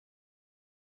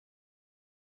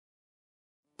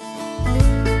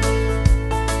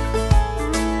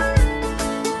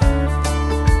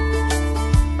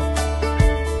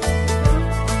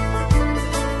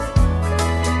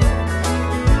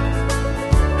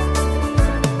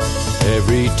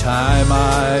Every time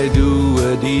I do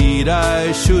a deed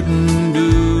I shouldn't do,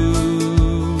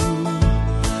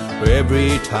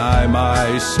 every time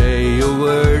I say a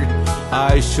word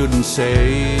I shouldn't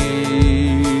say,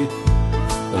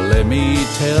 let me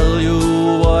tell you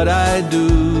what I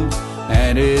do,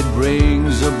 and it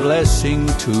brings a blessing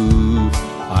too.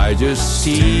 I just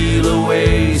steal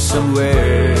away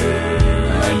somewhere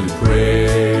and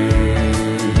pray.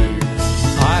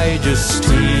 I just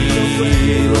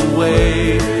steal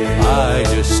away, I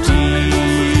just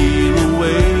steal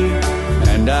away,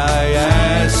 and I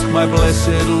ask my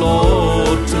blessed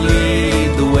Lord to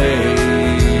lead the way.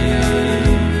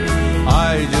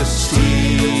 I just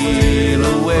steal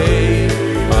away,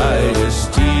 I just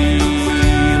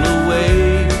steal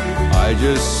away, I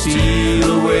just steal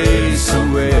away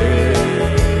somewhere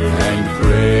and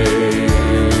pray.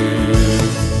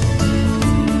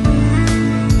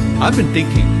 I've been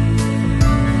thinking,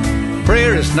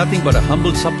 prayer is nothing but a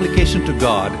humble supplication to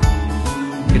God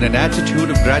in an attitude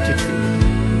of gratitude.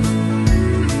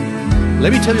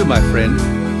 Let me tell you, my friend,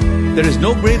 there is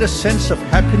no greater sense of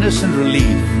happiness and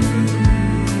relief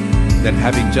than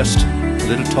having just a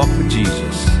little talk with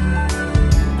Jesus.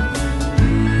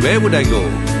 Where would I go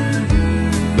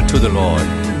but to the Lord?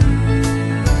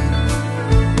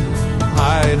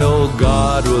 I know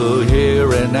God will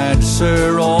hear and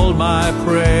answer all my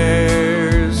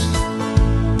prayers,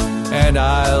 and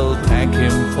I'll thank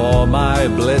Him for my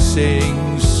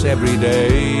blessings every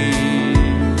day.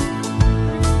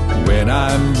 When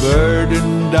I'm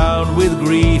burdened down with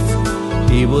grief,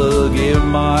 He will give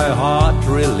my heart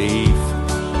relief.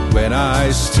 When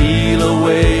I steal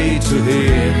away to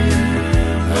Him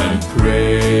and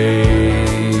pray,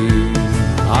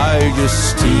 I just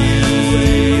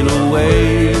steal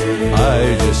away,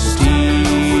 I just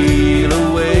steal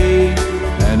away,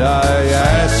 and I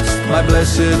ask my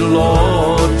blessed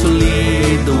Lord to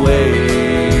lead the way.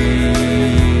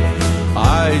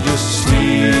 I just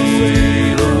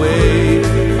steal away,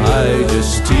 I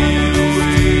just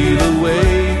steal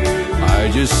away,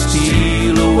 I just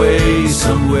steal away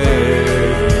somewhere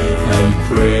and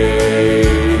pray.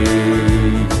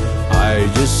 I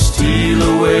just steal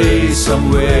away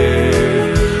somewhere